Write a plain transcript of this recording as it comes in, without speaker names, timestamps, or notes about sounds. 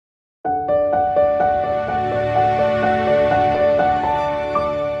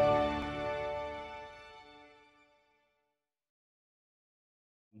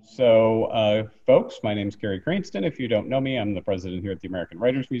Folks, my name is Kerry Cranston. If you don't know me, I'm the president here at the American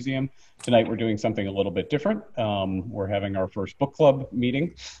Writers Museum. Tonight, we're doing something a little bit different. We're having our first book club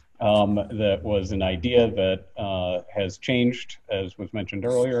meeting. That was an idea that has changed, as was mentioned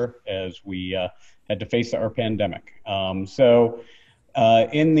earlier, as we had to face our pandemic. In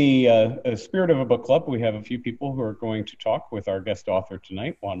the spirit of a book club, we have a few people who are going to talk with our guest author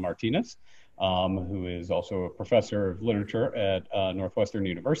tonight, Juan Martinez, who is also a professor of literature at Northwestern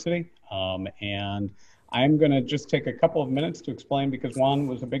University. And I'm going to just take a couple of minutes to explain, because Juan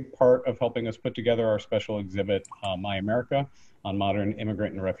was a big part of helping us put together our special exhibit, My America, on modern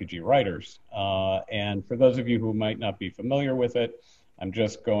immigrant and refugee writers. And for those of you who might not be familiar with it, I'm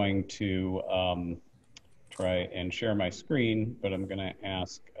just going to try and share my screen, but I'm going to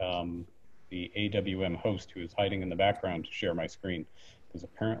ask the AWM host, who is hiding in the background, to share my screen, because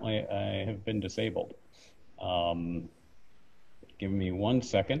apparently I have been disabled. Give me 1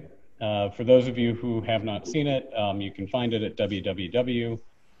 second. For those of you who have not seen it, you can find it at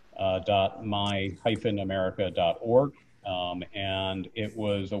www.my-america.org. And it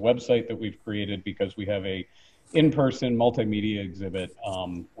was a website that we've created because we have a in-person multimedia exhibit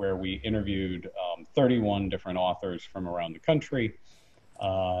where we interviewed 31 different authors from around the country.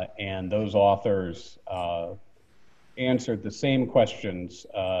 And those authors answered the same questions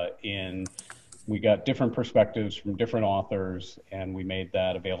we got different perspectives from different authors, and we made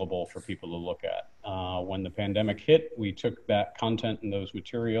that available for people to look at. When the pandemic hit, we took that content and those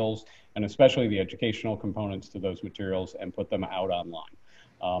materials, and especially the educational components to those materials, and put them out online.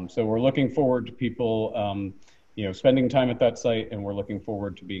 So we're looking forward to people spending time at that site, and we're looking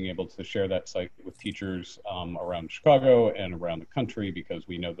forward to being able to share that site with teachers around Chicago and around the country, because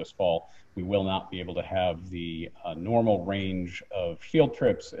we know this fall we will not be able to have the normal range of field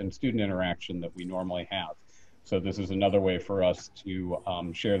trips and student interaction that we normally have. So this is another way for us to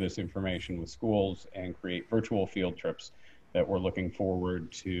share this information with schools and create virtual field trips that we're looking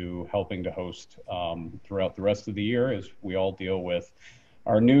forward to helping to host throughout the rest of the year, as we all deal with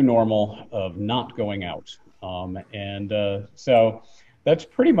our new normal of not going out. So that's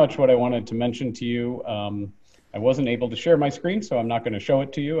pretty much what I wanted to mention to you. I wasn't able to share my screen, so I'm not going to show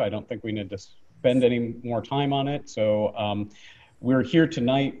it to you. I don't think we need to spend any more time on it. So we're here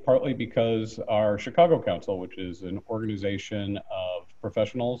tonight partly because our Chicago Council, which is an organization of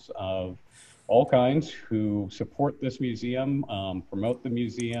professionals of all kinds who support this museum, promote the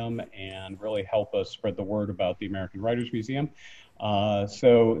museum, and really help us spread the word about the American Writers Museum.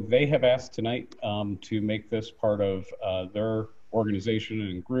 So they have asked tonight to make this part of their organization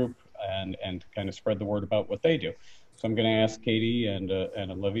and group, and to kind of spread the word about what they do. So I'm going to ask Katie and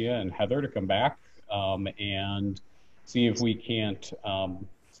Olivia and Heather to come back and see if we can't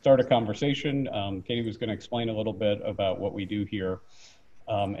start a conversation. Katie was going to explain a little bit about what we do here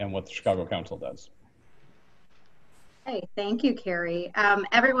and what the Chicago Council does. Hey, thank you, Carrie.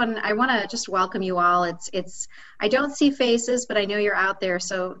 Everyone, I want to just welcome you all. I don't see faces, but I know you're out there.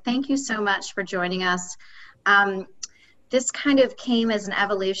 So thank you so much for joining us. This kind of came as an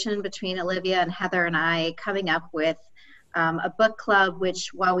evolution between Olivia and Heather and I coming up with a book club,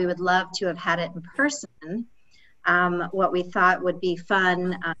 which, while we would love to have had it in person, what we thought would be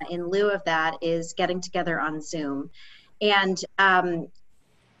fun in lieu of that is getting together on Zoom. And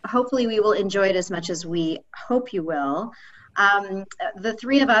hopefully we will enjoy it as much as we hope you will. The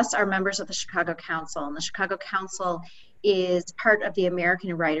three of us are members of the Chicago Council, and the Chicago Council is part of the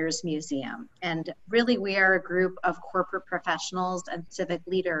American Writers Museum. And really, we are a group of corporate professionals and civic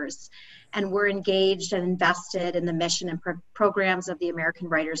leaders, and we're engaged and invested in the mission and programs of the American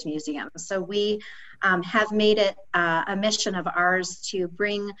Writers Museum. So we have made it a mission of ours to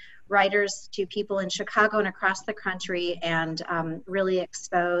bring writers to people in Chicago and across the country, and really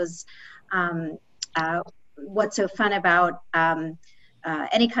expose what's so fun about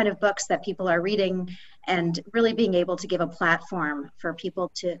any kind of books that people are reading, and really being able to give a platform for people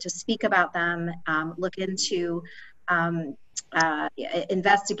to speak about them, look into,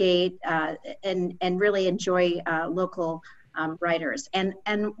 investigate, and really enjoy local writers. And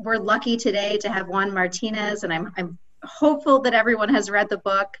we're lucky today to have Juan Martinez, and I'm hopeful that everyone has read the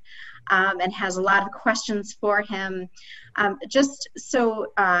book and has a lot of questions for him. Just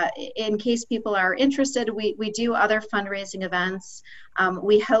so in case people are interested, we do other fundraising events.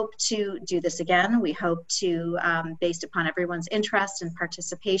 We hope to do this again. We hope to, based upon everyone's interest and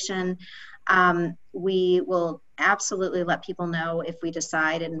participation, we will absolutely let people know if we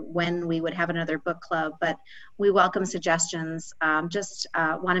decide and when we would have another book club, but we welcome suggestions. Just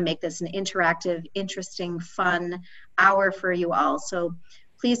want to make this an interactive, interesting, fun hour for you all. So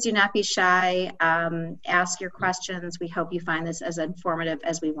please do not be shy. Ask your questions. We hope you find this as informative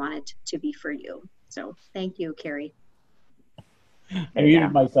as we want it to be for you. So thank you, Carrie. I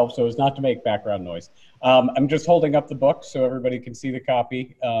muted myself so as not to make background noise. I'm just holding up the book so everybody can see the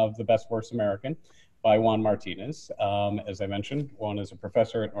copy of The Best Worst American by Juan Martinez. As I mentioned, Juan is a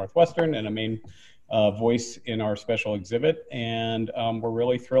professor at Northwestern and a main voice in our special exhibit, and we're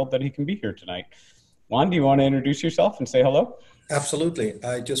really thrilled that he can be here tonight. Juan, do you want to introduce yourself and say hello? Absolutely.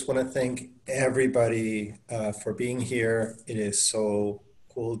 I just want to thank everybody for being here. It is so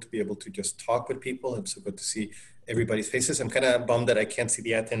cool to be able to just talk with people. It's so good to see everybody's faces. I'm kind of bummed that I can't see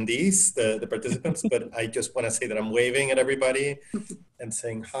the attendees, the participants, but I just want to say that I'm waving at everybody and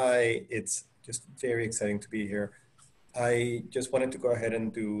saying hi. It's just very exciting to be here. I just wanted to go ahead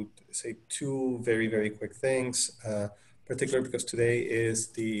and say two very, very quick things, particularly because today is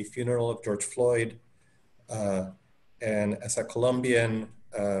the funeral of George Floyd. And as a Colombian,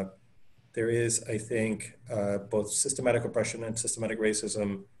 there is, I think, both systematic oppression and systematic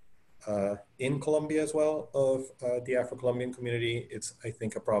racism in Colombia as well of the Afro-Colombian community. It's, I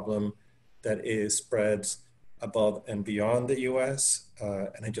think, a problem that spreads above and beyond the US.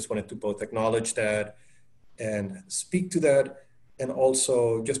 And I just wanted to both acknowledge that and speak to that. And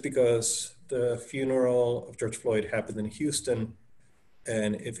also, just because the funeral of George Floyd happened in Houston,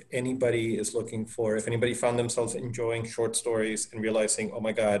 and if anybody found themselves enjoying short stories and realizing, oh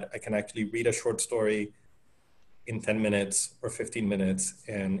my God, I can actually read a short story in 10 minutes or 15 minutes,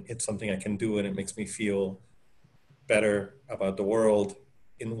 and it's something I can do, and it makes me feel better about the world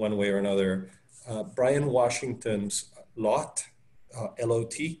in one way or another. Brian Washington's Lot,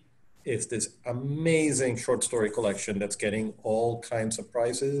 L-O-T, is this amazing short story collection that's getting all kinds of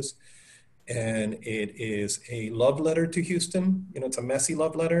prizes. And it is a love letter to Houston. You know, it's a messy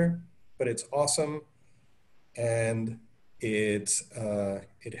love letter, but it's awesome. And it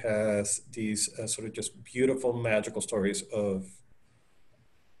has these sort of just beautiful, magical stories of,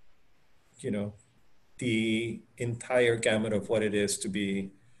 you know, the entire gamut of what it is to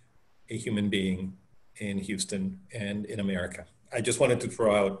be a human being in Houston and in America. I just wanted to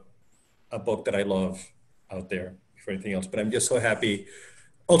throw out a book that I love out there before anything else, but I'm just so happy.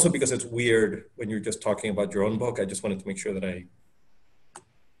 Also, because it's weird when you're just talking about your own book, I just wanted to make sure that I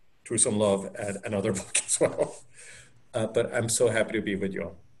threw some love at another book as well. But I'm so happy to be with you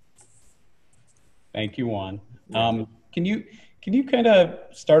all. Thank you, Juan. Can you kind of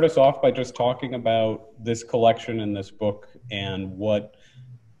start us off by just talking about this collection and this book and what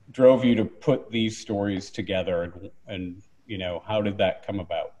drove you to put these stories together, and you know, how did that come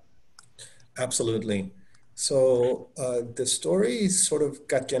about? Absolutely. So the story sort of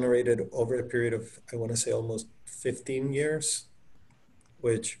got generated over a period of, I want to say, almost 15 years,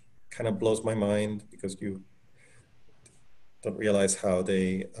 which kind of blows my mind because you don't realize how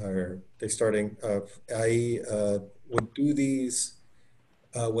they starting. I would do these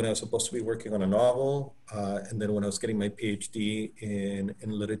when I was supposed to be working on a novel, and then when I was getting my PhD in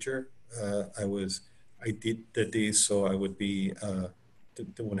literature, I did these so I would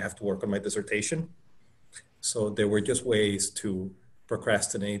wouldn't have to work on my dissertation. So there were just ways to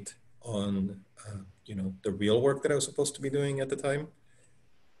procrastinate on, the real work that I was supposed to be doing at the time.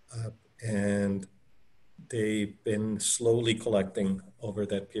 And they've been slowly collecting over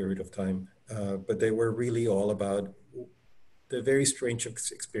that period of time. But they were really all about the very strange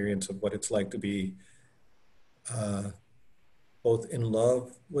experience of what it's like to be both in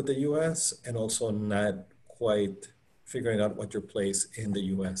love with the US and also not quite figuring out what your place in the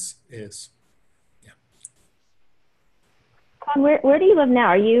US is. Juan, where do you live now?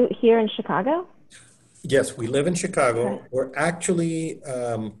 Are you here in Chicago? Yes, we live in Chicago. Okay. We're actually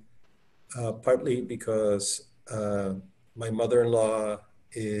partly because my mother-in-law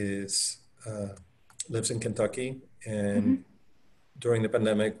lives in Kentucky, and during the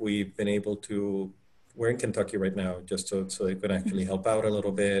pandemic, we've been able to. We're in Kentucky right now, just so they can actually help out a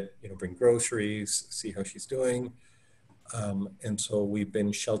little bit, bring groceries, see how she's doing. And so we've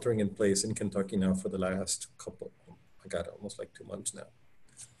been sheltering in place in Kentucky now for the last almost like 2 months now.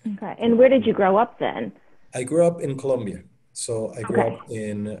 Okay. And where did you grow up then? I grew up in Colombia. So I grew up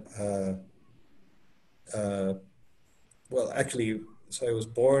in, so I was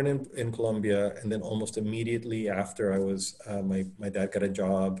born in Colombia, and then almost immediately after my dad got a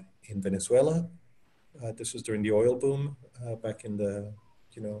job in Venezuela. This was during the oil boom back in the,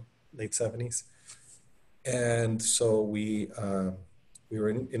 late 70s. And so we were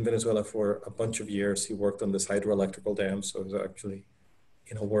in Venezuela for a bunch of years. He worked on this hydroelectrical dam. So it was actually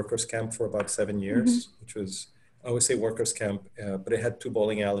in a workers' camp for about 7 years, which was, I always say workers' camp, but it had 2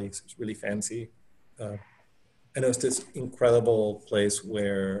 bowling alleys. It was really fancy. And it was this incredible place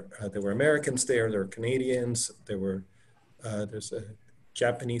where there were Americans there were Canadians, there's a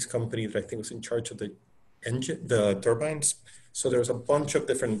Japanese company that I think was in charge of the engine, the turbines. So there's a bunch of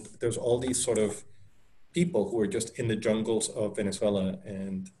there's all these sort of people who were just in the jungles of Venezuela.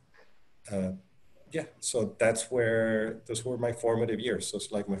 And yeah, so those were my formative years. So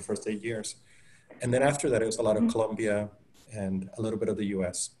it's like my first 8 years. And then after that, it was a lot of Colombia and a little bit of the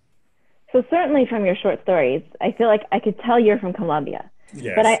US. So certainly from your short stories, I feel like I could tell you're from Colombia.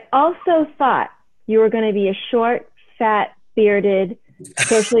 Yes. But I also thought you were going to be a short, fat, bearded,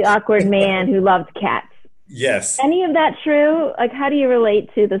 socially awkward man who loved cats. Yes. Any of that true? Like, how do you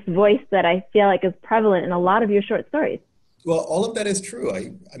relate to this voice that I feel like is prevalent in a lot of your short stories? Well, all of that is true.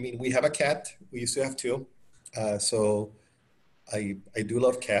 I mean, we have a cat. We used to have two. So I do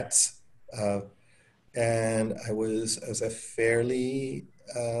love cats. And I was a fairly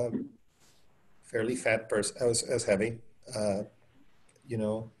fat person. I was heavy, you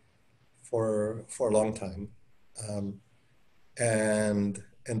know, for a long time.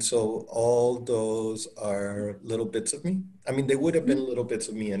 And so all those are little bits of me. I mean, they would have been little bits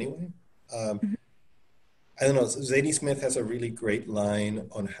of me anyway. I don't know, Zadie Smith has a really great line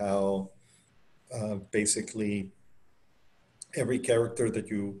on how basically every character that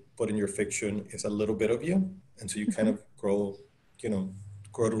you put in your fiction is a little bit of you. And so you kind of grow to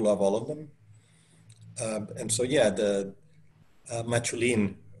love all of them. And so, yeah, the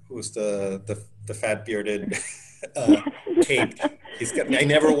Machulin, who's the fat bearded cape. I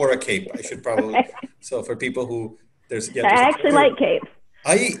never wore a cape. I should probably. So for people who there's I actually like capes.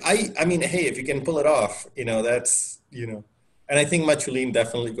 I mean, hey, if you can pull it off, that's and I think Machulin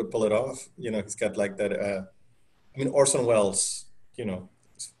definitely could pull it off. He's got like that. I mean, Orson Welles,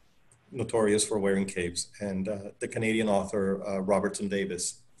 is notorious for wearing capes, and the Canadian author Robertson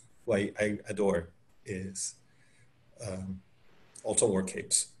Davis, who I adore, is also wore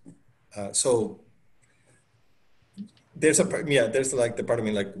capes. So there's like the part of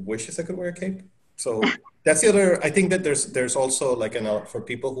me like wishes I could wear a cape. So that's the other. I think that there's also like for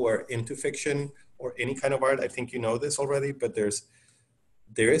people who are into fiction or any kind of art. I think you know this already, but there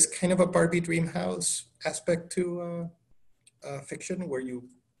is kind of a Barbie dream house aspect to fiction where you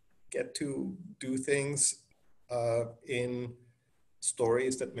get to do things in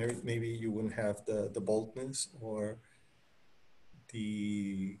stories that maybe you wouldn't have the boldness or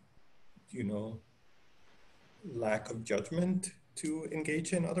the lack of judgment to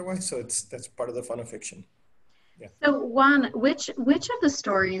engage in otherwise. So that's part of the fun of fiction. Yeah. So Juan, which of the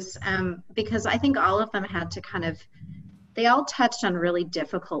stories, because I think all of them had to they all touched on really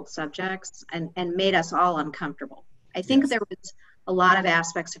difficult subjects and made us all uncomfortable. I think there was a lot of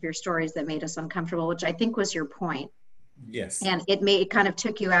aspects of your stories that made us uncomfortable, which I think was your point. Yes. And it kind of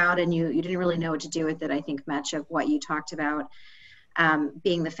took you out and you didn't really know what to do with it. I think much of what you talked about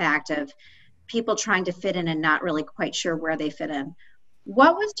being the fact of people trying to fit in and not really quite sure where they fit in.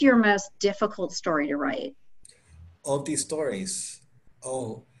 What was your most difficult story to write? Of these stories?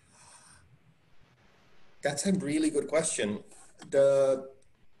 Oh, that's a really good question.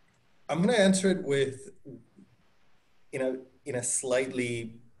 I'm going to answer it in a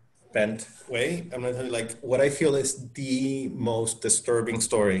slightly bent way. I'm going to tell you like what I feel is the most disturbing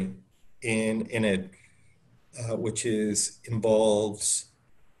story in it, which involves,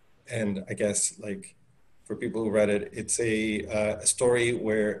 and I guess like for people who read it, it's a story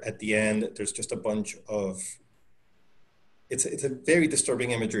where at the end there's just a bunch of. It's a very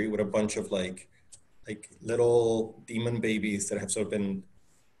disturbing imagery with a bunch of like little demon babies that have sort of been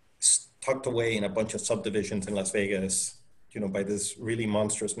tucked away in a bunch of subdivisions in Las Vegas, by this really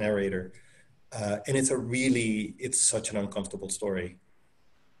monstrous narrator. And it's such an uncomfortable story.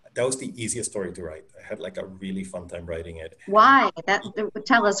 That was the easiest story to write. I had like a really fun time writing it. Why?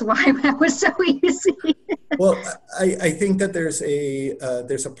 Tell us why that was so easy. Well, I think that there's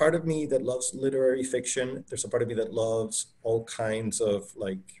a part of me that loves literary fiction. There's a part of me that loves all kinds of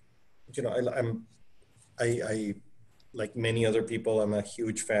like, I like many other people, I'm a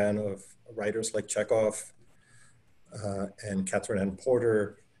huge fan of writers like Chekhov and Catherine Ann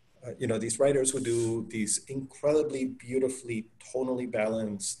Porter. These writers who do these incredibly beautifully, tonally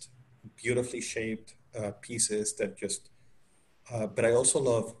balanced, beautifully shaped pieces that just, but I also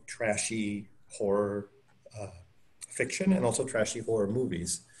love trashy horror fiction and also trashy horror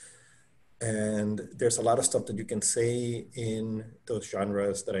movies. And there's a lot of stuff that you can say in those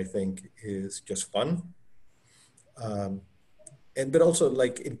genres that I think is just fun. But also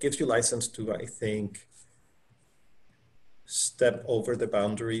like it gives you license to, I think, step over the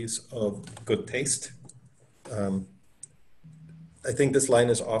boundaries of good taste. I think this line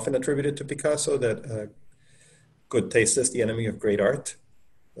is often attributed to Picasso that good taste is the enemy of great art.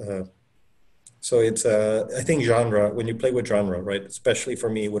 So it's, I think genre, when you play with genre, right, especially for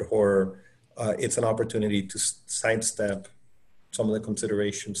me with horror, it's an opportunity to sidestep some of the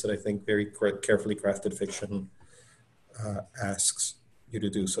considerations that I think very carefully crafted fiction asks you to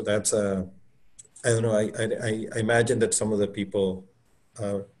do. So that's, I don't know, I imagine that some of the people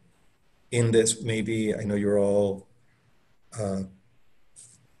in this, maybe, I know you're all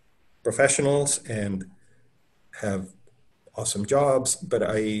professionals and have awesome jobs, but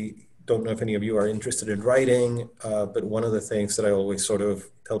I don't know if any of you are interested in writing, but one of the things that I always sort of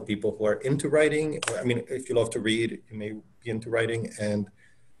tell people who are into writing, I mean, if you love to read, you may be into writing, and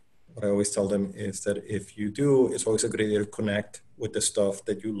what I always tell them is that if you do, it's always a good idea to connect with the stuff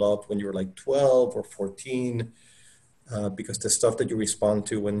that you loved when you were like 12 or 14, because the stuff that you respond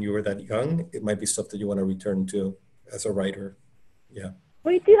to when you were that young, it might be stuff that you want to return to as a writer. Yeah.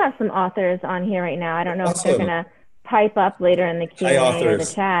 We do have some authors on here right now. I don't know if they're Awesome. going to pipe up later in the Hi, Q&A or the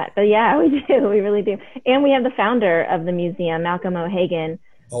authors. chat. But yeah, we do. We really do. And we have the founder of the museum, Malcolm O'Hagan,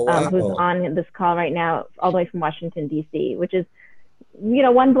 Oh, wow. who's on this call right now, all the way from Washington, D.C., which is, you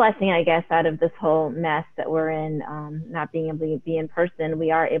know, one blessing, I guess, out of this whole mess that we're in, not being able to be in person. We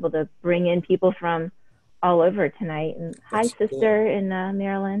are able to bring in people from all over tonight. And hi, That's sister cool. in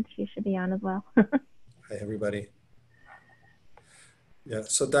Maryland. She should be on as well. Hi, everybody. Yeah,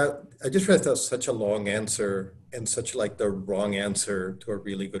 so that, I just realized that was such a long answer and such like the wrong answer to a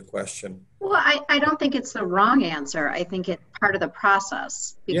really good question. Well, I don't think it's the wrong answer. I think it's part of the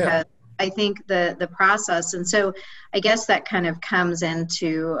process, because Yeah. I think the process, and so I guess that kind of comes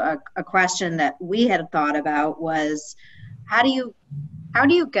into a question that we had thought about was, how do you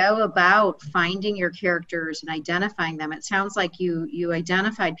go about finding your characters and identifying them? It sounds like you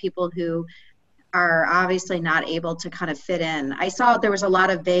identified people who are obviously not able to kind of fit in. I saw there was a lot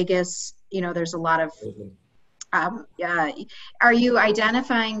of Vegas, you know, there's a lot of, are you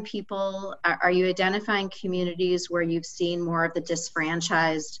identifying people, are you identifying communities where you've seen more of the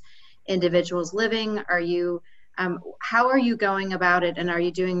disfranchised individuals living? Are you, how are you going about it? And are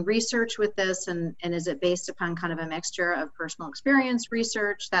you doing research with this? And is it based upon kind of a mixture of personal experience,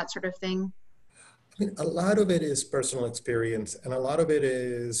 research, that sort of thing? I mean, a lot of it is personal experience, and a lot of it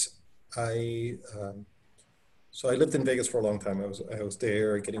is so I lived in Vegas for a long time. I was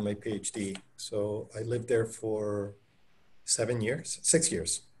there getting my PhD. So I lived there for 6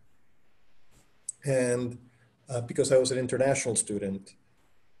 years. And because I was an international student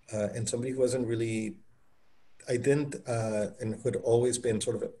and somebody who wasn't really, and who had always been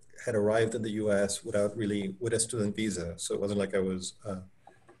sort of, had arrived in the US with a student visa. So it wasn't like I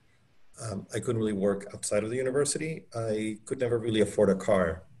couldn't really work outside of the university. I could never really afford a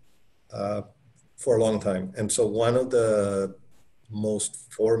car for a long time. And so one of the most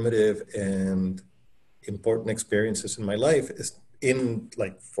formative and important experiences in my life is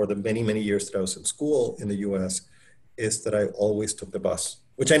for the many, many years that I was in school in the US, is that I always took the bus,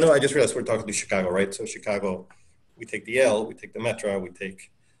 which I know, I just realized we're talking to Chicago, right? So Chicago, we take the L, we take the Metro,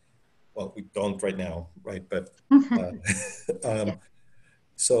 well, we don't right now, right? But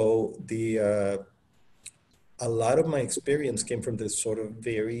so a lot of my experience came from this sort of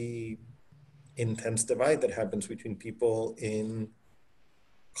very intense divide that happens between people in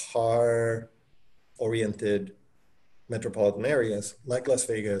car-oriented metropolitan areas like Las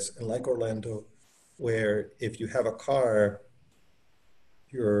Vegas and like Orlando, where if you have a car,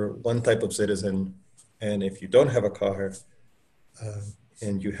 you're one type of citizen, and if you don't have a car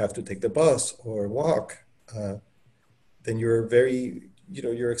and you have to take the bus or walk, then you're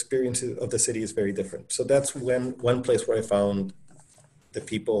your experience of the city is very different. So that's one place where I found the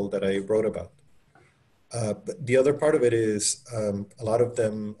people that I wrote about. But the other part of it is a lot of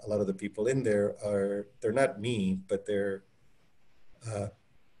the people in there they're not me, but they're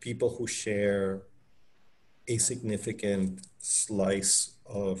people who share a significant slice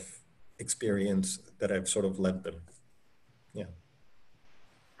of experience that I've sort of lent them. Yeah.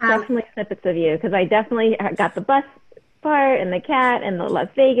 Definitely snippets of you, because I definitely got the bus part and the cat and the Las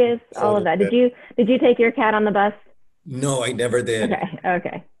Vegas, all of that. Did you take your cat on the bus? No, I never did.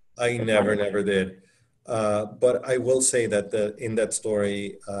 Okay. I never did. But I will say that in that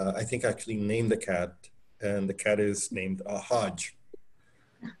story, I think I actually named the cat, and the cat is named Hodge.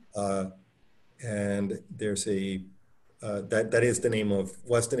 And there's that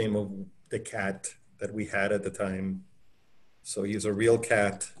was the name of the cat that we had at the time. So he's a real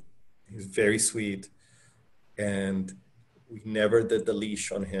cat. He's very sweet. And we never did the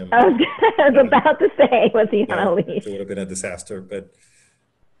leash on him. I was about to say, was he on a leash? It would have been a disaster. But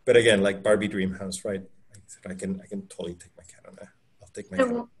again, like Barbie Dreamhouse, right? I can totally take my cat on a take my So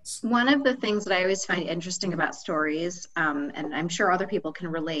class. one of the things that I always find interesting about stories, and I'm sure other people can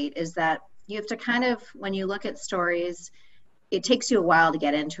relate, is that you have to kind of, when you look at stories, it takes you a while to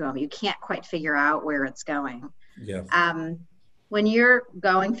get into them. You can't quite figure out where it's going. Yeah. When you're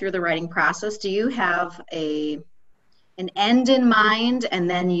going through the writing process, do you have an end in mind, and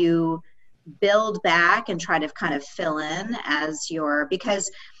then you build back and try to kind of fill in as your,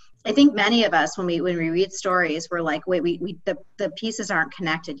 because I think many of us, when we read stories, we're like, wait, the pieces aren't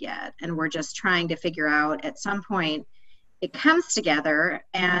connected yet, and we're just trying to figure out. At some point, it comes together.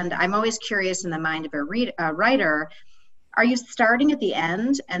 And I'm always curious, in the mind of a writer, are you starting at the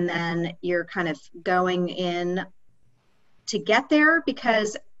end and then you're kind of going in to get there?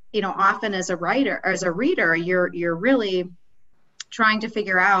 Because often as a writer or as a reader, you're really trying to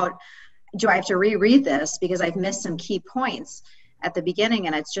figure out, do I have to reread this because I've missed some key points at the beginning?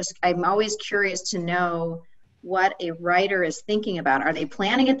 And it's just, I'm always curious to know what a writer is thinking about. Are they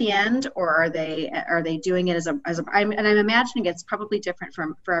planning at the end, or are they doing it and I'm imagining it's probably different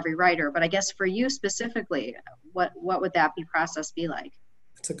for every writer, but I guess for you specifically, what would that process be like?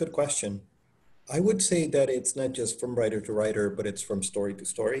 It's a good question. I would say that it's not just from writer to writer, but it's from story to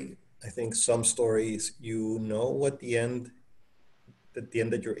story. I think some stories, you know what the end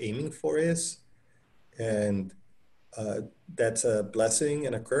that you're aiming for is, and that's a blessing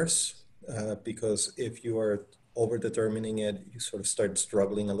and a curse, because if you are over determining it, you sort of start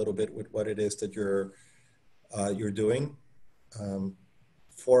struggling a little bit with what it is that you're doing.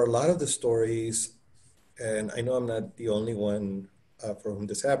 For a lot of the stories, and I know I'm not the only one for whom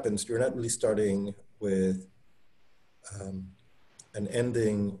this happens, you're not really starting with an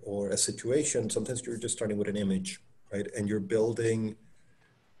ending or a situation. Sometimes you're just starting with an image, right? And you're building,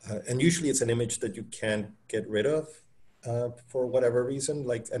 and usually it's an image that you can't get rid of for whatever reason,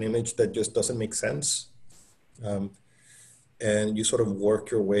 like an image that just doesn't make sense. And you sort of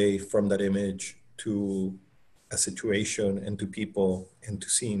work your way from that image to a situation and to people and to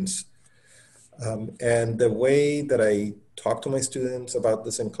scenes. And the way that I talk to my students about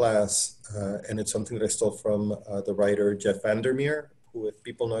this in class, and it's something that I stole from the writer Jeff Vandermeer, who, if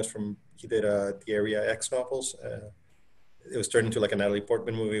people know, he did the Area X novels. It was turned into like a Natalie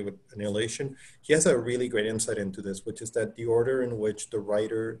Portman movie with Annihilation. He has a really great insight into this, which is that the order in which the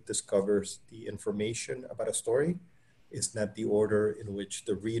writer discovers the information about a story is not the order in which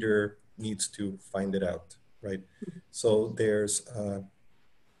the reader needs to find it out, right? So there's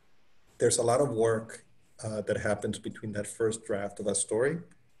a lot of work that happens between that first draft of a story,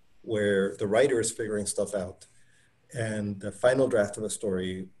 where the writer is figuring stuff out, and the final draft of a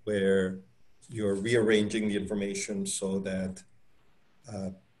story, where you're rearranging the information so that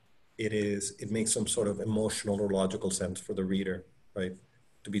it makes some sort of emotional or logical sense for the reader, right?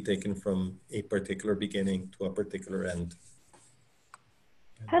 To be taken from a particular beginning to a particular end.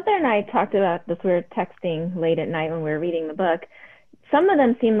 Heather and I talked about this. We were texting late at night when we were reading the book. Some of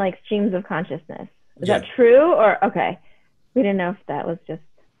them seem like streams of consciousness. Is that true? Or, okay. We didn't know if that was just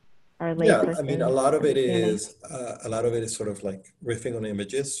our layperson. Yeah, I mean, a lot of it is sort of like riffing on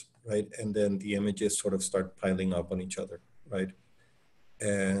images, right? And then the images sort of start piling up on each other, right?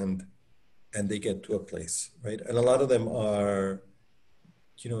 And they get to a place, right? And a lot of them are,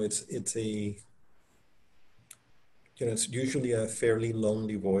 it's usually a fairly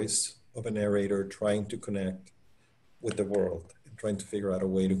lonely voice of a narrator trying to connect with the world and trying to figure out a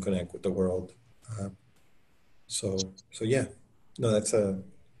way to connect with the world. So yeah, no, that's a.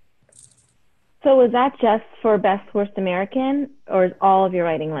 So was that just for Best Worst American, or is all of your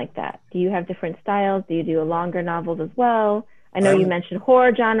writing like that? Do you have different styles? Do you do longer novels as well? I know you mentioned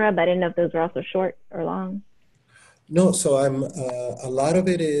horror genre, but I didn't know if those were also short or long. No, so a lot of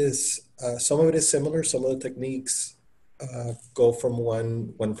it is, some of it is similar. Some of the techniques go from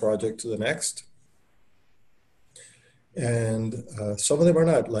one project to the next. And some of them are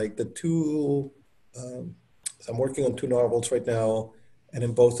not. Like the two, I'm working on two novels right now, and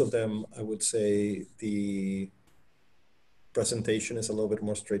in both of them, I would say the presentation is a little bit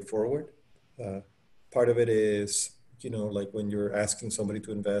more straightforward. Part of it is, like when you're asking somebody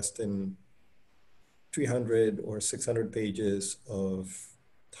to invest in 300 or 600 pages of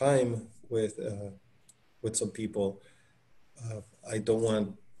time with some people, I don't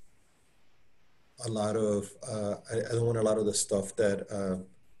want a lot of I don't want a lot of the stuff that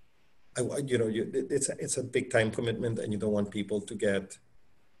it's a big time commitment, and you don't want people to get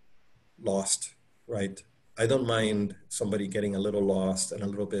lost, right? I don't mind somebody getting a little lost and a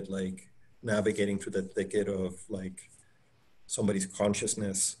little bit like navigating through the thicket of like somebody's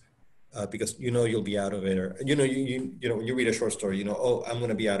consciousness, because you'll be out of it, or when you read a short story, oh, I'm going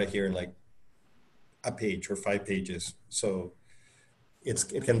to be out of here in like a page or 5 pages. So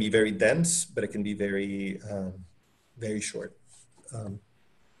it can be very dense, but it can be very, very short.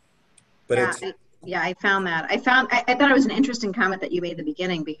 But Yeah, it's, I found that. I thought it was an interesting comment that you made at the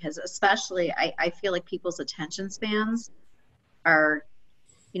beginning, because especially I feel like people's attention spans are,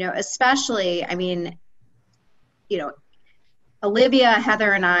 especially, I mean, you know, Olivia,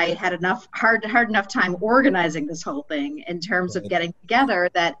 Heather, and I had hard enough time organizing this whole thing in terms of right. getting together,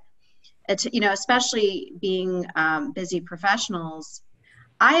 that it's, especially being busy professionals,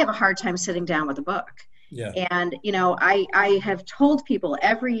 I have a hard time sitting down with a book. Yeah. And, I have told people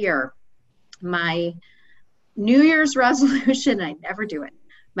every year, my New Year's resolution, I never do it.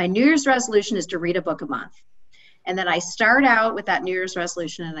 My New Year's resolution is to read a book a month. And then I start out with that New Year's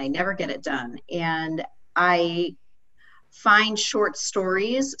resolution and I never get it done. And I find short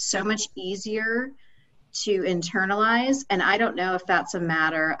stories so much easier to internalize. And I don't know if that's a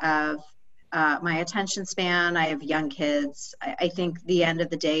matter of my attention span. I have young kids. I think the end of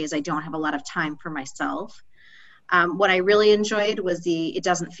the day is I don't have a lot of time for myself. What I really enjoyed was it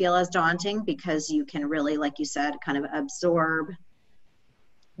doesn't feel as daunting, because you can really, like you said, kind of absorb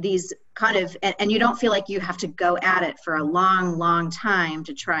these kind of, and you don't feel like you have to go at it for a long time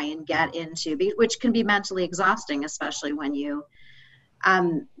to try and get into, which can be mentally exhausting, especially when you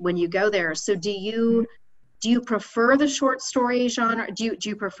go there. So do you prefer the short story genre? Do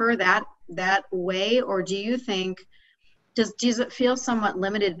you prefer that way, or do you think, does it feel somewhat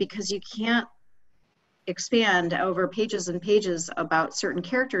limited because you can't expand over pages and pages about certain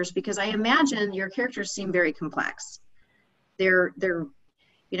characters? Because I imagine your characters seem very complex. They're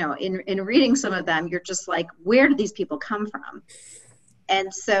in reading some of them, you're just like, where did these people come from?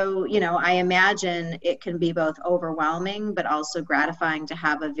 And so, I imagine it can be both overwhelming, but also gratifying to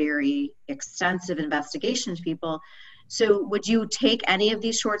have a very extensive investigation to people. So would you take any of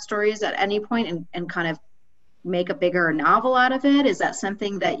these short stories at any point and kind of make a bigger novel out of it? Is that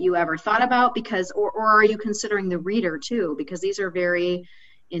something that you ever thought about? Because, or are you considering the reader too? Because these are very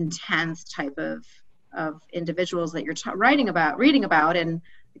intense type of individuals that you're reading about. And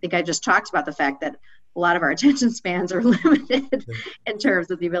I think I just talked about the fact that a lot of our attention spans are limited in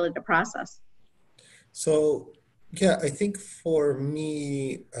terms of the ability to process. So, yeah, I think for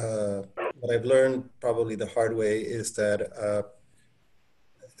me, what I've learned probably the hard way is that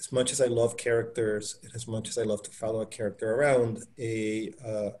as much as I love characters and as much as I love to follow a character around,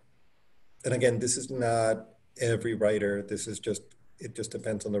 and again, this is not every writer, it just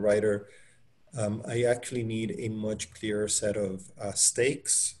depends on the writer. I actually need a much clearer set of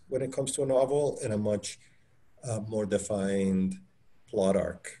stakes when it comes to a novel, and a much more defined plot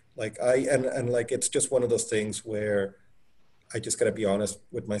arc. Like like it's just one of those things where I just gotta be honest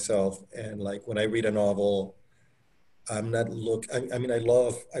with myself. And like when I read a novel, I'm not I mean,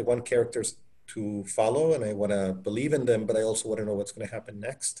 I want characters to follow and I want to believe in them, but I also want to know what's going to happen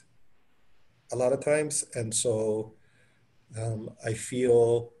next a lot of times. And so I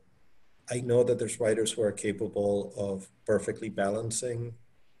know that there's writers who are capable of perfectly balancing,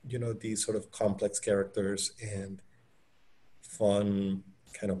 these sort of complex characters and fun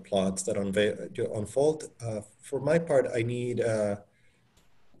kind of plots that unfold. For my part, I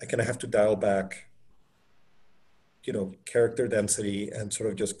kind of have to dial back, character density and sort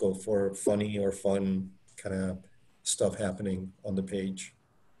of just go for funny or fun kind of stuff happening on the page.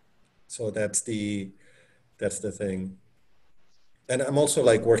 So that's the thing. And I'm also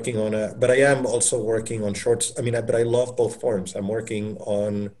like but I am also working on shorts. I mean, but I love both forms. I'm working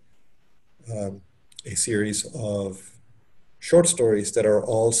on a series of short stories that are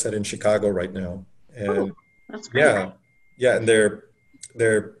all set in Chicago right now. And that's great. Yeah, and they're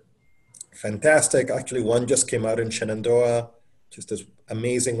fantastic. Actually, one just came out in Shenandoah, just this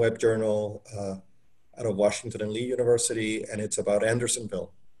amazing web journal out of Washington and Lee University, and it's about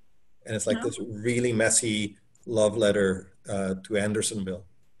Andersonville. And it's like this really messy love letter to Andersonville.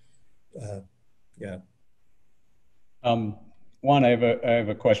 Yeah. Juan, I have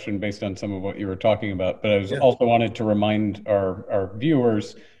a question based on some of what you were talking about, but I also wanted to remind our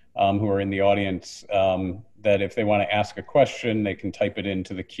viewers who are in the audience that if they want to ask a question, they can type it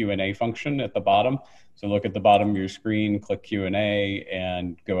into the Q&A function at the bottom. So look at the bottom of your screen, click Q&A,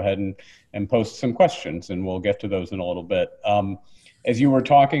 and go ahead and post some questions, and we'll get to those in a little bit. As you were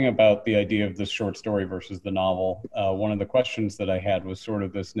talking about the idea of the short story versus the novel, one of the questions that I had was sort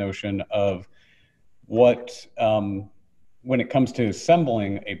of this notion of what, when it comes to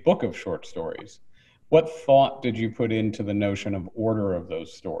assembling a book of short stories, what thought did you put into the notion of order of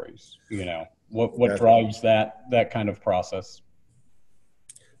those stories? What drives that kind of process?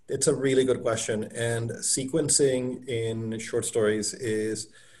 It's a really good question. And sequencing in short stories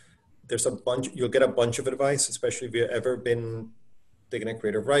you'll get a bunch of advice, especially if you've ever been taken a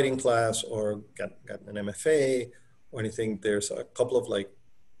creative writing class or gotten an MFA or anything, there's a couple of like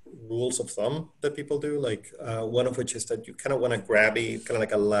rules of thumb that people do. Like one of which is that you kind of want to grabby, kind of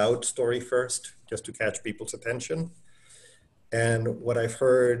like a loud story first, just to catch people's attention. And what I've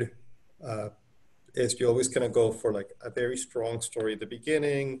heard is you always kind of go for like a very strong story at the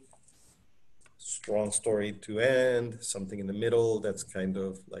beginning, strong story to end, something in the middle that's kind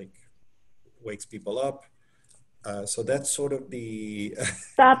of like wakes people up. So that's sort of the...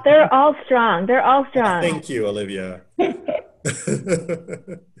 Stop, they're all strong. They're all strong. Thank you, Olivia.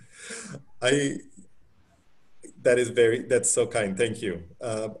 That's so kind, thank you.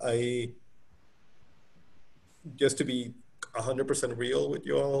 Just to be 100% real with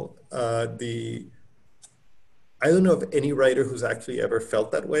you all, I don't know of any writer who's actually ever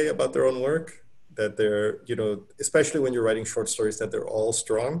felt that way about their own work, that they're, especially when you're writing short stories, that they're all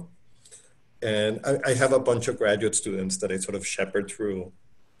strong. And I have a bunch of graduate students that I sort of shepherd through,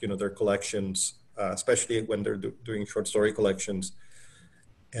 their collections, especially when they're doing short story collections.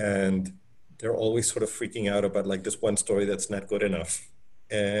 And they're always sort of freaking out about like this one story that's not good enough.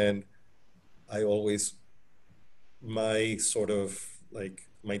 And I always, my sort of like,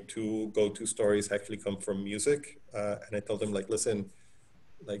 my two go-to stories actually come from music. And I told them like, listen,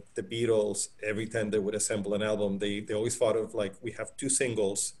 like the Beatles, every time they would assemble an album, they always thought of like, we have 2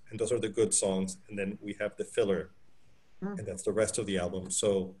 singles and those are the good songs. And then we have the filler and that's the rest of the album.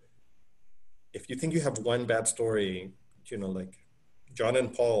 So if you think you have one bad story, like John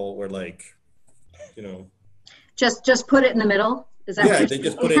and Paul were like, Just put it in the middle. Is that? Yeah, they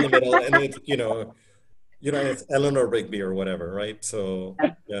just put it in the middle and it's, it's Eleanor Rigby or whatever, right? So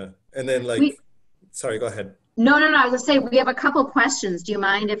yeah. And then like, sorry, go ahead. No. I was gonna say, we have a couple questions. Do you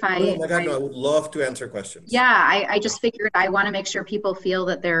mind if I? Oh my God, no, I would love to answer questions. Yeah, I just figured I want to make sure people feel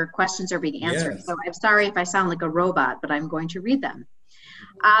that their questions are being answered. Yes. So I'm sorry if I sound like a robot, but I'm going to read them.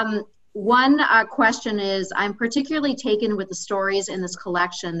 One question is, I'm particularly taken with the stories in this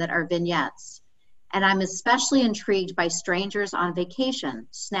collection that are vignettes, and I'm especially intrigued by strangers on vacation,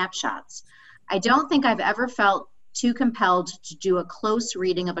 snapshots. I don't think I've ever felt too compelled to do a close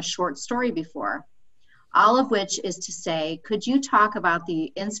reading of a short story before. All of which is to say, could you talk about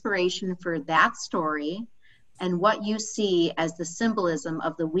the inspiration for that story and what you see as the symbolism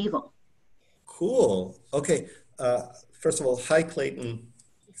of the weevil? Cool. Okay. First of all, hi, Clayton.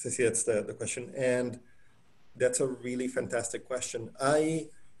 I see that's the question. And that's a really fantastic question.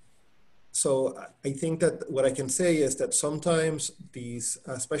 So I think that what I can say is that sometimes these,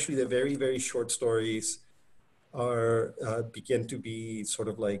 especially the very, very short stories, are begin to be sort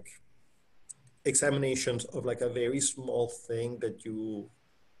of like examinations of like a very small thing that you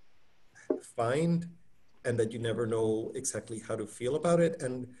find and that you never know exactly how to feel about it.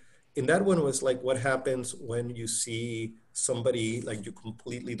 And in that one was like, what happens when you see somebody like you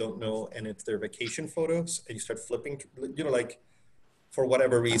completely don't know and it's their vacation photos and you start flipping, like for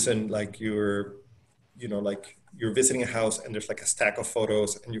whatever reason, like you're visiting a house and there's like a stack of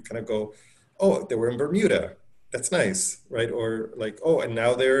photos and you kind of go, oh, they were in Bermuda. That's nice, right? Or like, oh, and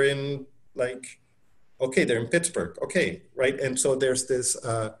now they're in like, okay, they're in Pittsburgh, okay, right? And so there's this,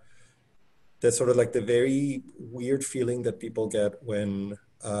 that's sort of like the very weird feeling that people get when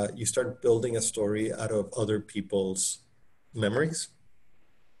you start building a story out of other people's memories.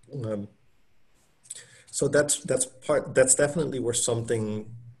 So that's definitely where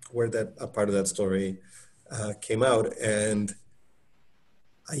a part of that story came out. And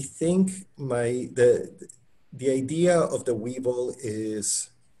I think the idea of the weevil is,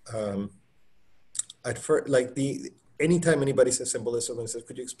 at first, like anytime anybody says symbolism and says,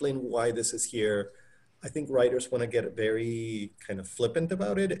 could you explain why this is here? I think writers want to get very kind of flippant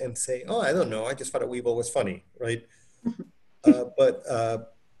about it and say, oh, I don't know, I just thought a weevil was funny, right? But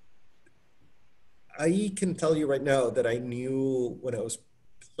I can tell you right now that I knew when I was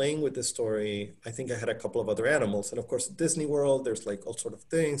playing with this story, I think I had a couple of other animals. And of course, Disney World, there's like all sort of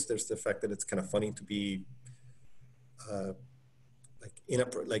things. There's the fact that it's kind of funny to be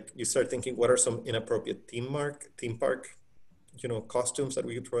like you start thinking, what are some inappropriate theme park, costumes that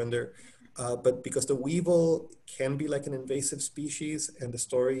we could throw in there. But because the weevil can be like an invasive species and the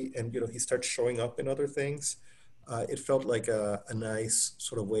story, and he starts showing up in other things, it felt like a nice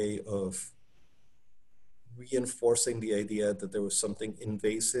sort of way of reinforcing the idea that there was something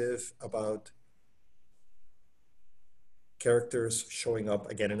invasive about characters showing up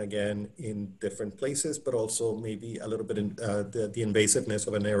again and again in different places, but also maybe a little bit in the invasiveness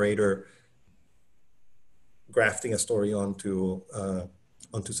of a narrator grafting a story onto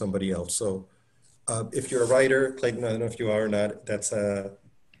somebody else. So if you're a writer, Clayton, I don't know if you are or not, that's a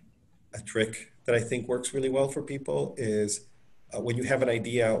trick that I think works really well for people is when you have an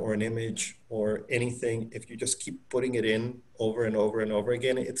idea or an image or anything, if you just keep putting it in over and over and over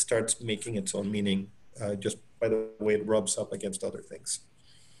again, it starts making its own meaning just by the way it rubs up against other things.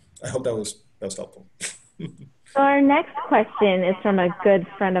 I hope that was helpful. So our next question is from a good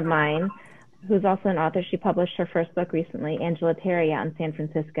friend of mine who's also an author. She published her first book recently, Angela Terry, out in San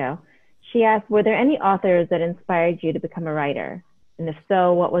Francisco. She asked, were there any authors that inspired you to become a writer? And if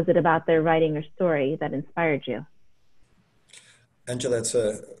so, what was it about their writing or story that inspired you? Angela, that's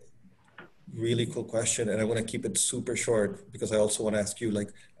a really cool question. And I want to keep it super short because I also want to ask you, like,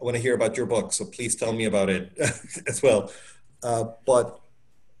 I want to hear about your book. So please tell me about it as well. But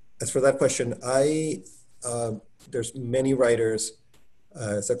as for that question, there's many writers.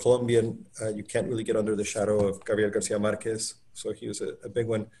 As a Colombian, you can't really get under the shadow of Gabriel Garcia Marquez. So he was a big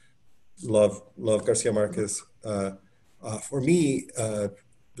one. Love Garcia Marquez. For me,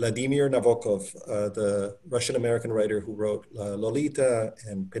 Vladimir Nabokov, the Russian-American writer who wrote Lolita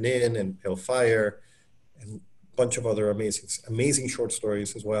and Penin and Pale Fire and a bunch of other amazing short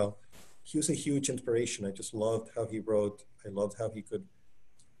stories as well. He was a huge inspiration. I just loved how he wrote. I loved how he could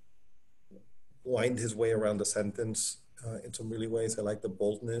wind his way around the sentence in some really ways. I like the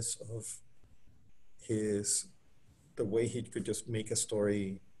boldness of the way he could just make a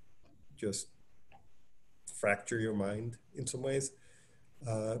story just fracture your mind in some ways.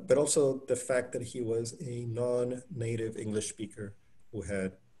 But also the fact that he was a non-native English speaker who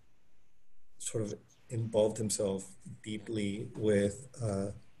had sort of involved himself deeply with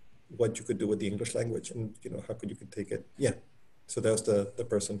what you could do with the English language and, how you could take it. Yeah. So that was the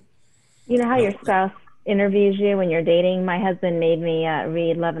person. You know how your spouse interviews you when you're dating? My husband made me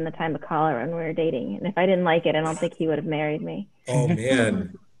read Love in the Time of Cholera when we were dating. And if I didn't like it, I don't think he would have married me. Oh,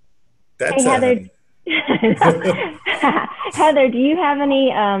 man. That's hey, Heather. Heather, do you have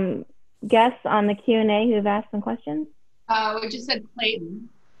any guests on the Q&A who have asked some questions? We just said Clayton,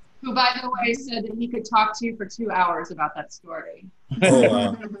 who, by the way, said that he could talk to you for 2 hours about that story. Oh,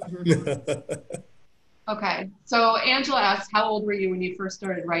 wow. Okay, so Angela asks, how old were you when you first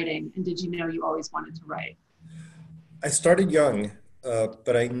started writing, and did you know you always wanted to write? I started young,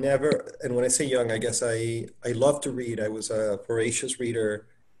 but I never, and when I say young, I guess I love to read. I was a voracious reader.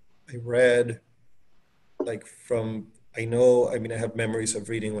 I read I have memories of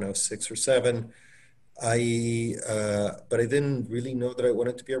reading when I was 6 or 7. But I didn't really know that I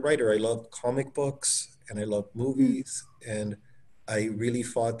wanted to be a writer. I loved comic books and I loved movies, and I really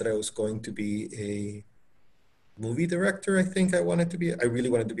thought that I was going to be a movie director. I really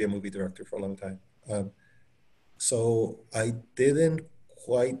wanted to be a movie director for a long time. So I didn't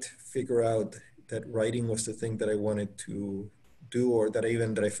quite figure out that writing was the thing that I wanted to do, or that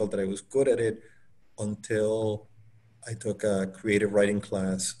I felt that I was good at it, until I took a creative writing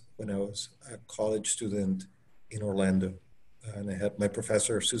class when I was a college student in Orlando. And I had my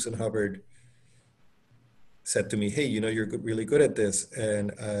professor, Susan Hubbard, said to me, hey, you're really good at this.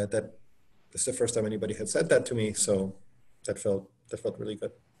 And that's the first time anybody had said that to me. So that felt really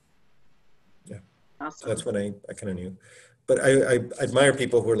good. Yeah. Awesome. So that's when I kind of knew. But I admire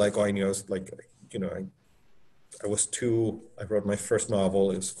people who are like, oh, I knew. I was like, I was 2. I wrote my first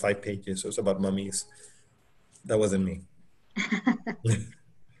novel. It was 5 pages. It was about mummies. That wasn't me.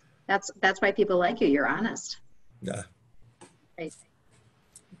 That's why people like you. You're honest. Yeah. Right.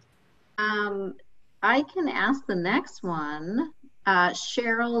 I can ask the next one.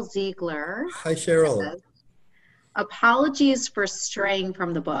 Cheryl Ziegler. Hi, Cheryl. Says, apologies for straying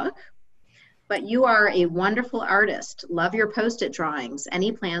from the book, but you are a wonderful artist. Love your Post-it drawings.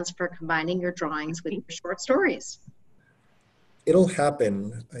 Any plans for combining your drawings with your short stories? It'll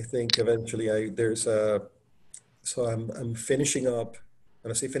happen, I think, eventually. So I'm finishing up.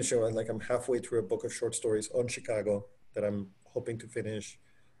 When I say finishing up, I'm halfway through a book of short stories on Chicago that I'm hoping to finish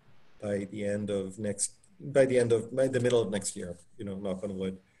by the middle of next year. Knock on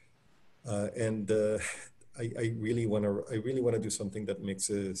wood. I really want to do something that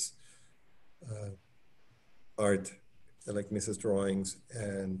mixes art, like Mrs. Drawings,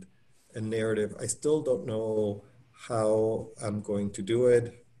 and narrative. I still don't know how I'm going to do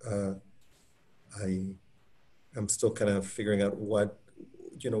it. I'm still kind of figuring out what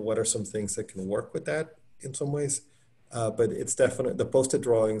are some things that can work with that in some ways. But it's definitely, the Post-it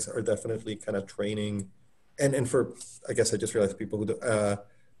drawings are definitely kind of training. And for, I guess I just realized people who do,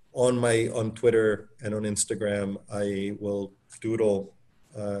 on Twitter and on Instagram, I will doodle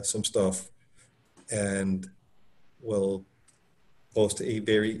some stuff and will post a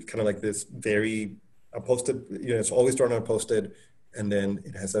very kind of like this a Post-it, it's always drawn on a Post-it, and then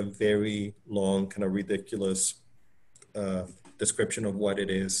it has a very long kind of ridiculous description of what it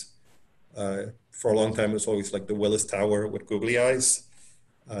is. For a long time, it was always like the Willis Tower with googly eyes,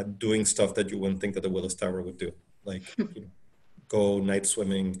 doing stuff that you wouldn't think that the Willis Tower would do, like go night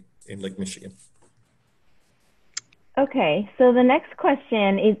swimming in Lake Michigan. Okay, so the next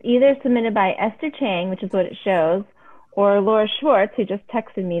question is either submitted by Esther Chang, which is what it shows, or Laura Schwartz, who just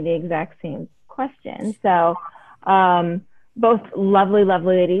texted me the exact same question. So both lovely,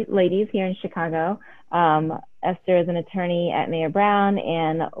 lovely ladies here in Chicago. Esther is an attorney at Mayor Brown,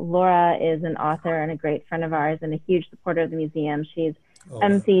 and Laura is an author and a great friend of ours and a huge supporter of the museum. She's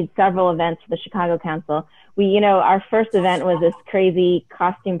emceed several events for the Chicago Council. Our first event was this crazy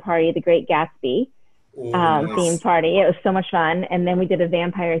costume party, The Great Gatsby. Nice. Themed party. It was so much fun. And then we did a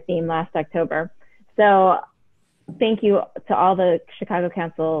vampire theme last October. So thank you to all the Chicago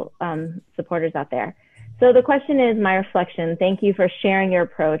Council supporters out there. So the question is my reflection. Thank you for sharing your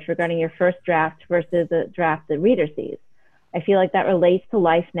approach regarding your first draft versus a draft the reader sees. I feel like that relates to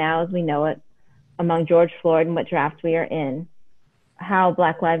life now as we know it among George Floyd and what draft we are in,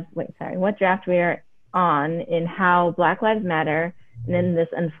 what draft we are on in how Black Lives Matter and in this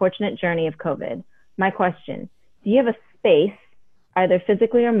unfortunate journey of COVID. My question, do you have a space, either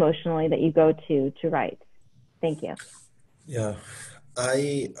physically or emotionally, that you go to write? Thank you. Yeah,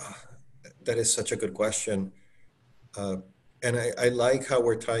 that is such a good question. And I like how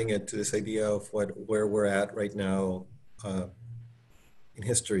we're tying it to this idea of where we're at right now in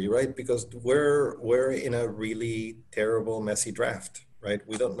history, right? Because we're in a really terrible, messy draft, right?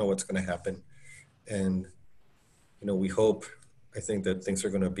 We don't know what's going to happen. And, we hope, I think that things are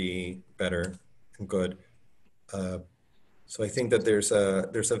going to be better and good. So I think that there's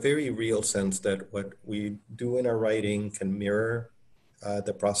a very real sense that what we do in our writing can mirror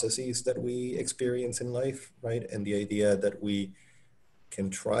the processes that we experience in life, right? And the idea that we can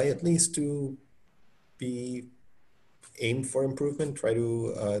try at least to aim for improvement, try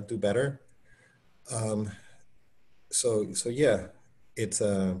to do better. So yeah, it's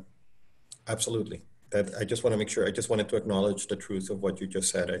absolutely that. I just want to make sure. I just wanted to acknowledge the truth of what you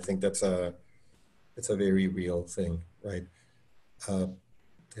just said. I think it's a very real thing, right?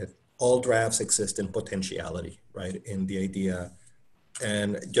 That all drafts exist in potentiality, right? In the idea,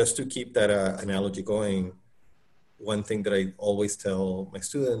 and just to keep that analogy going, one thing that I always tell my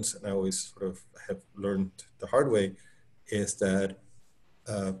students, and I always sort of have learned the hard way, is that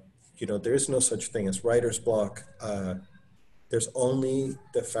there is no such thing as writer's block. There's only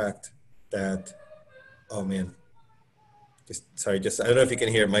the fact that, oh man, I don't know if you can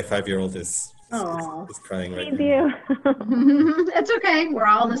hear, my 5-year-old is crying right now. It's okay. We're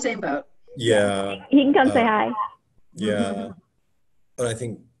all in the same boat. Yeah. He can come say hi. Yeah. But I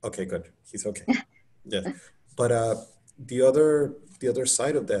think, okay, good. He's okay. Yeah. But the other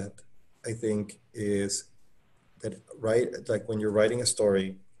side of that, I think, is that, right, like when you're writing a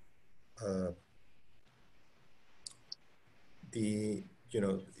story, I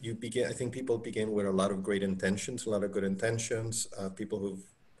think people begin with a lot of great intentions, a lot of good intentions. People who've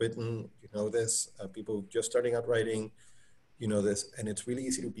written, people just starting out writing, this, and it's really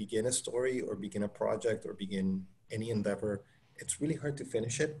easy to begin a story or begin a project or begin any endeavor. It's really hard to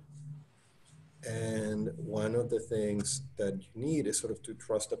finish it. And one of the things that you need is sort of to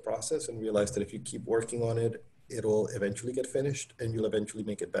trust the process and realize that if you keep working on it, it'll eventually get finished and you'll eventually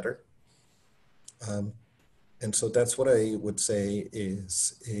make it better. And so that's what I would say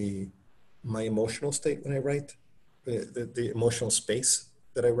is my emotional state when I write. The emotional space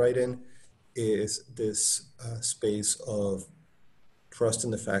that I write in is this space of trust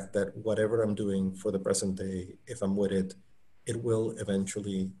in the fact that whatever I'm doing for the present day, if I'm with it, it will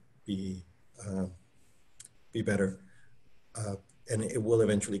eventually be better, and it will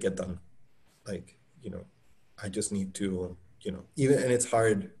eventually get done. Like, I just need to, and it's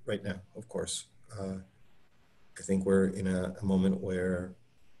hard right now, of course. I think we're in a moment where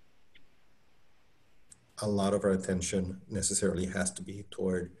a lot of our attention necessarily has to be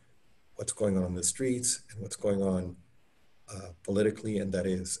toward what's going on in the streets and what's going on politically, and that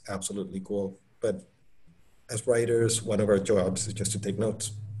is absolutely cool. But as writers, one of our jobs is just to take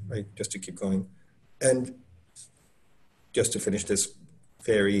notes, right? Just to keep going. And just to finish this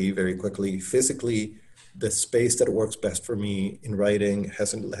very, very quickly, physically, the space that works best for me in writing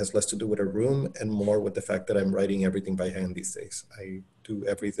has less to do with a room and more with the fact that I'm writing everything by hand these days. I do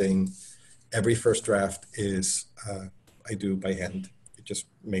everything. Every first draft is I do by hand. It just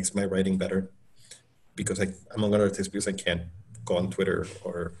makes my writing better because among other things, because I can't go on Twitter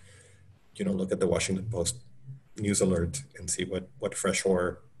or look at the Washington Post news alert and see what fresh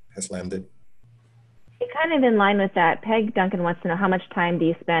horror has landed. Kind of in line with that, Peg Duncan wants to know, how much time do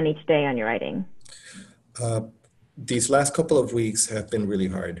you spend each day on your writing? These last couple of weeks have been really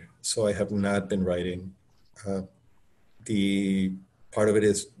hard. So I have not been writing. Uh, the part of it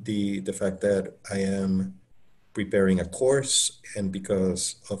is the fact that I am preparing a course, and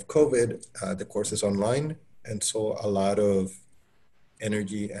because of COVID, the course is online, and so a lot of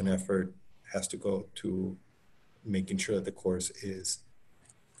energy and effort has to go to making sure that the course is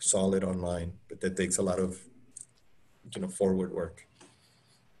solid online, but that takes a lot of forward work.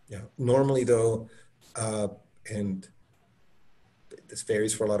 Yeah. Normally though, and this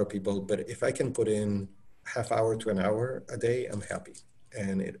varies for a lot of people, but if I can put in half hour to an hour a day, I'm happy.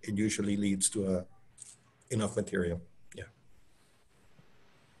 And it usually leads to enough material. Yeah.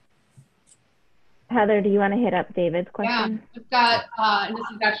 Heather, do you want to hit up David's question? Yeah, I've got, and this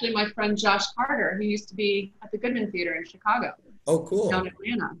is actually my friend Josh Carter, who used to be at the Goodman Theater in Chicago. Oh, cool. Down in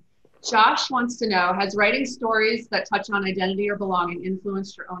Atlanta. Josh wants to know, has writing stories that touch on identity or belonging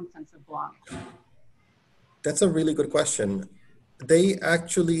influenced your own sense of belonging? That's a really good question. They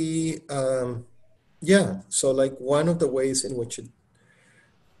actually, yeah. So like one of the ways in which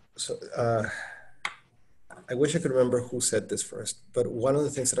I wish I could remember who said this first, but one of the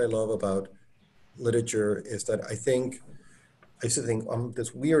things that I love about literature is that I used to think I'm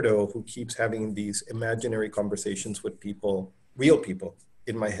this weirdo who keeps having these imaginary conversations with people, real people,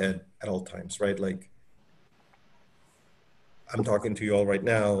 in my head at all times, right? Like I'm talking to you all right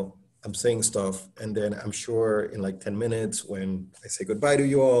now, I'm saying stuff, and then I'm sure in like 10 minutes when I say goodbye to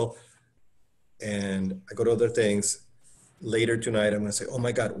you all and I go to other things, later tonight I'm gonna say, oh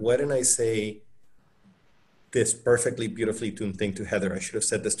my God, why didn't I say this perfectly, beautifully tuned thing to Heather? I should have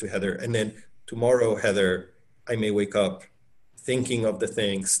said this to Heather. And then tomorrow, Heather, I may wake up thinking of the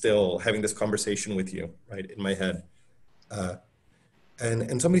thing, still having this conversation with you, right, in my head.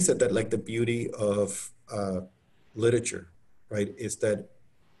 And somebody said that like the beauty of literature, right, is that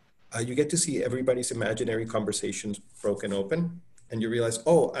you get to see everybody's imaginary conversations broken open, and you realize,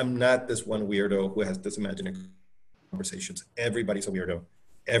 oh, I'm not this one weirdo who has this imaginary conversations. Everybody's a weirdo.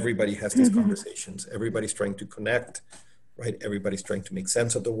 Everybody has these conversations. Everybody's trying to connect, right? Everybody's trying to make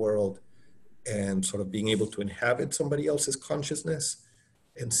sense of the world, and sort of being able to inhabit somebody else's consciousness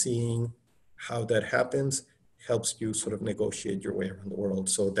and seeing how that happens helps you sort of negotiate your way around the world.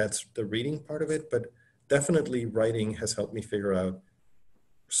 So that's the reading part of it, but definitely writing has helped me figure out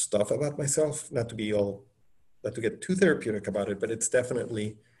stuff about myself, not to get too therapeutic about it, but it's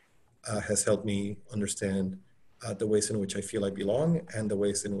definitely has helped me understand the ways in which I feel I belong and the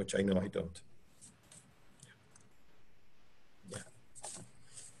ways in which I know I don't. Yeah.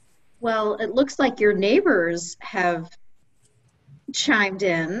 Well, it looks like your neighbors have chimed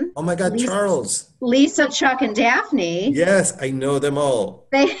in. Oh my God, Charles. Lisa, Chuck, and Daphne. Yes, I know them all.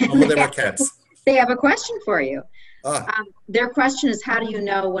 Some of them are cats. They have a question for you. Their question is, how do you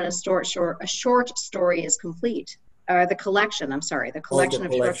know when a short story is complete? The collection, I'm sorry, the collection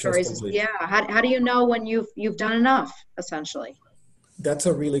of short stories. Yeah, how do you know when you've done enough, essentially? That's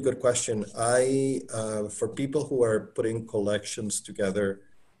a really good question. For people who are putting collections together,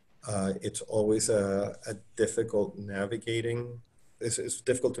 it's always a difficult navigating. It's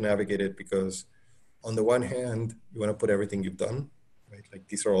difficult to navigate it because on the one hand, you want to put everything you've done, right? Like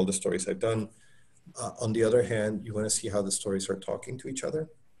these are all the stories I've done. On the other hand, you want to see how the stories are talking to each other.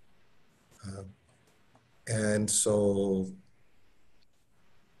 And so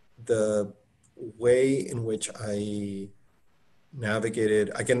the way in which I navigated,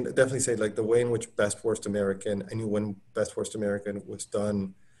 I can definitely say like the way in which Best Worst American, I knew when Best Worst American was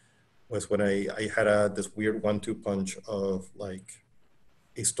done was when I had this weird 1-2 punch of like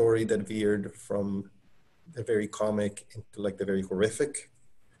a story that veered from the very comic into like the very horrific.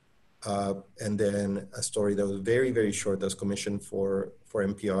 And then a story that was very, very short that was commissioned for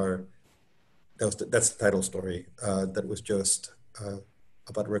NPR. That's the title story that was just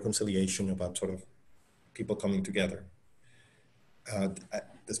about reconciliation, about sort of people coming together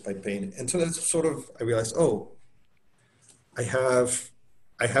despite pain. And so that's sort of, I realized, oh, I have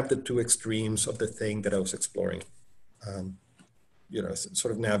the two extremes of the thing that I was exploring.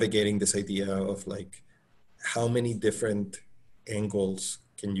 Sort of navigating this idea of like, how many different angles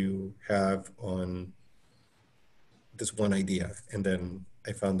can you have on this one idea? And then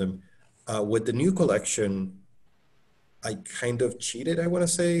I found them. With the new collection, I kind of cheated, I want to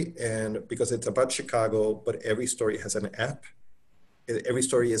say, and because it's about Chicago, but every story has an app. Every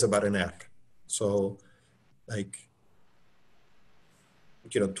story is about an app. So like,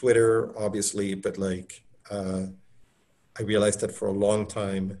 Twitter, obviously, but like, I realized that for a long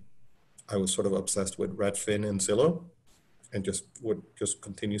time, I was sort of obsessed with Redfin and Zillow and would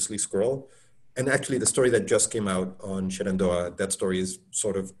continuously scroll. And actually the story that just came out on Shenandoah, that story is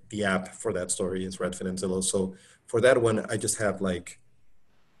sort of the app for that story is Redfin and Zillow. So for that one, I just have like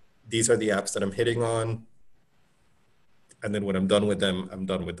these are the apps that I'm hitting on. And then when I'm done with them, I'm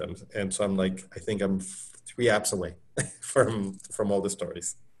done with them. And so I'm like, I think I'm 3 apps away from all the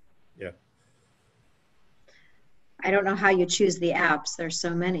stories. Yeah. I don't know how you choose the apps. There's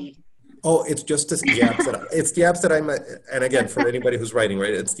so many. Oh, it's just the apps that it's the apps that I'm, and again, for anybody who's writing,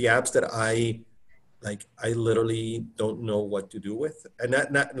 right? It's the apps that I literally don't know what to do with, and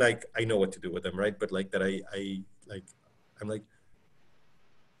not like I know what to do with them, right? But like that I like, I'm like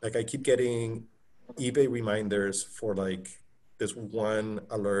I keep getting eBay reminders for like this one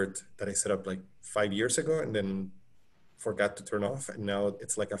alert that I set up like 5 years ago and then forgot to turn off, and now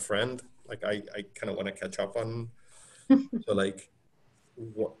it's like a friend. Like I kind of want to catch up on. So like,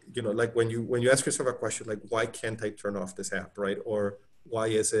 you know, like when you ask yourself a question like, why can't I turn off this app, right? Or why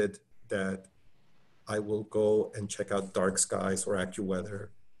is it that I will go and check out dark skies or AccuWeather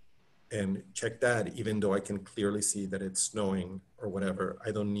and check that even though I can clearly see that it's snowing or whatever.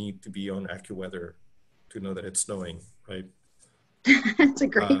 I don't need to be on AccuWeather to know that it's snowing, right? That's a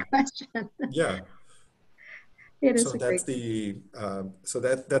great question. Yeah. It is So a that's great so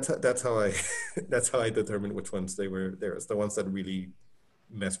that's how I that's how I determine which ones they were there. It's the ones that really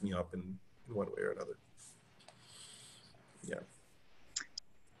messed me up in one way or another. Yeah.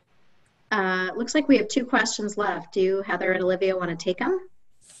 Looks like we have 2 questions left. Do you, Heather and Olivia, want to take them?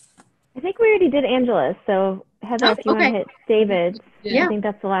 I think we already did Angela's. So Heather, if you want to hit David's, Yeah. I think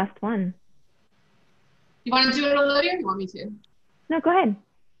that's the last one. You want to do it, Olivia, or you want me to? No, go ahead.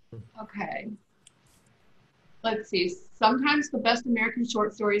 Okay. Let's see. Sometimes the best American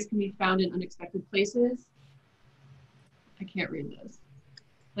short stories can be found in unexpected places. I can't read this.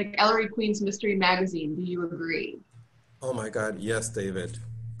 Like Ellery Queen's Mystery Magazine. Do you agree? Oh my God, yes, David.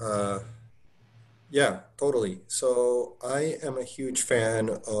 Yeah, totally. So I am a huge fan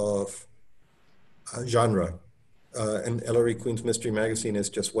of genre. And Ellery Queen's Mystery Magazine is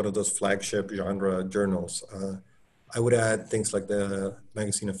just one of those flagship genre journals. I would add things like the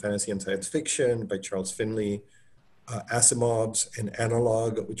Magazine of Fantasy and Science Fiction by Charles Finley, Asimov's and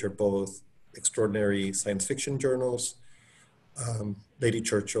Analog, which are both extraordinary science fiction journals. Lady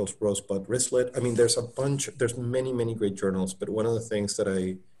Churchill's Rosebud Wristlet. I mean, there's many, many great journals, but one of the things that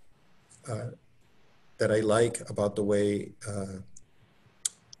I like about the way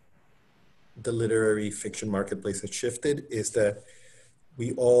the literary fiction marketplace has shifted is that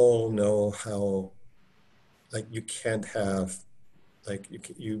we all know how, like, you can't have, like,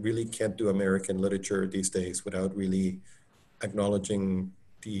 you really can't do American literature these days without really acknowledging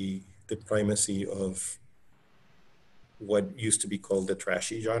the primacy of what used to be called the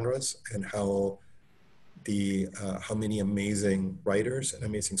trashy genres, and how many amazing writers and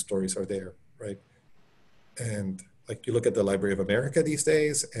amazing stories are there, right? And like you look at the Library of America these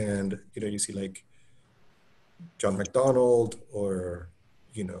days, and you know, you see like John MacDonald, or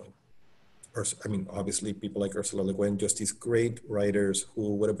you know, or I mean, obviously people like Ursula Le Guin, just these great writers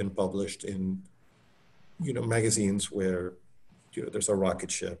who would have been published in, you know, magazines where, you know, there's a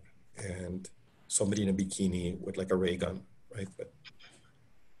rocket ship and somebody in a bikini with like a ray gun, right? But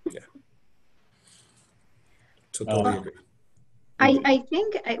yeah, so totally agree. I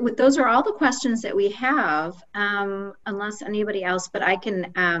think those are all the questions that we have, unless anybody else, but I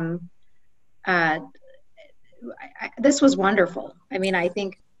can, this was wonderful. I mean, I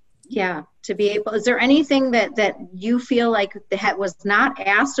think, yeah, to be able, is there anything that you feel like that was not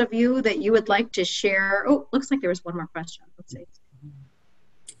asked of you that you would like to share? Oh, looks like there was one more question. Let's see.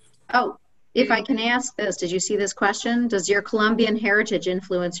 Oh, if I can ask this, did you see this question? Does your Colombian heritage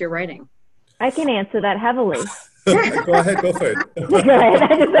influence your writing? I can answer that heavily. Go ahead, go for it. Go ahead.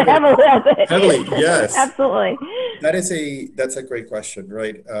 I just said heavily. Heavily, yes. Absolutely. That's a great question,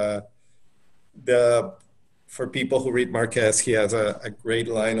 right? For people who read Marquez, he has a great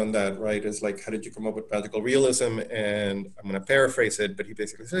line on that, right? It's like, how did you come up with magical realism? And I'm going to paraphrase it, but he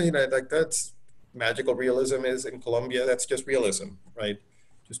basically says, you know, like, that's magical realism is in Colombia, that's just realism, right?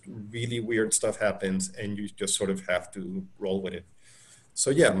 Just really weird stuff happens and you just sort of have to roll with it.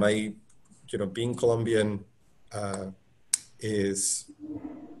 So yeah, being Colombian is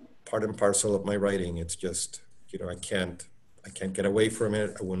part and parcel of my writing. It's just, you know, I can't get away from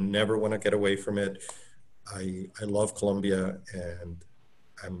it. I will never want to get away from it. I love Colombia, and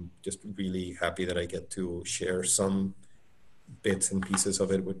I'm just really happy that I get to share some bits and pieces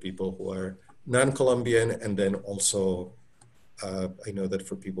of it with people who are non-Colombian. And then also, I know that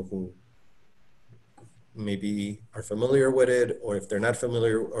for people who maybe are familiar with it, or if they're not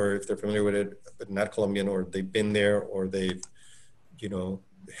familiar, or if they're familiar with it but not Colombian, or they've been there, or they've,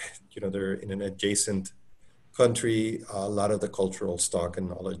 they're in an adjacent country, a lot of the cultural stock and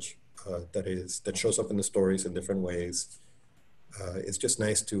knowledge that shows up in the stories in different ways it's just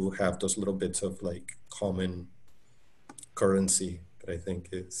nice to have those little bits of like common currency that I think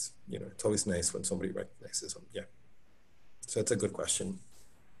is, you know, it's always nice when somebody recognizes them. Yeah. So it's a good question.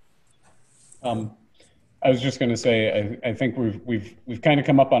 I was just going to say, I think we've kind of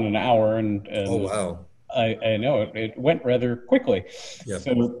come up on an hour, and Oh, wow. I know it went rather quickly. Yeah.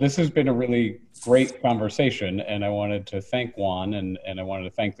 So this has been a really great conversation, and I wanted to thank Juan, and I wanted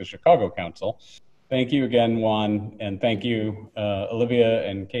to thank the Chicago Council. Thank you again, Juan, and thank you, Olivia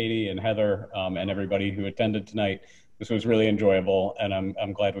and Katie and Heather, and everybody who attended tonight. This was really enjoyable, and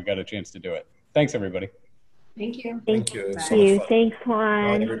I'm glad we got a chance to do it. Thanks, everybody. Thank you. Thank you. So Thank you. much fun. Thanks, Bye,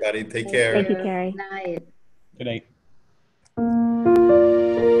 Juan. everybody. Take care. Thank you, Carrie. Good night. Good night.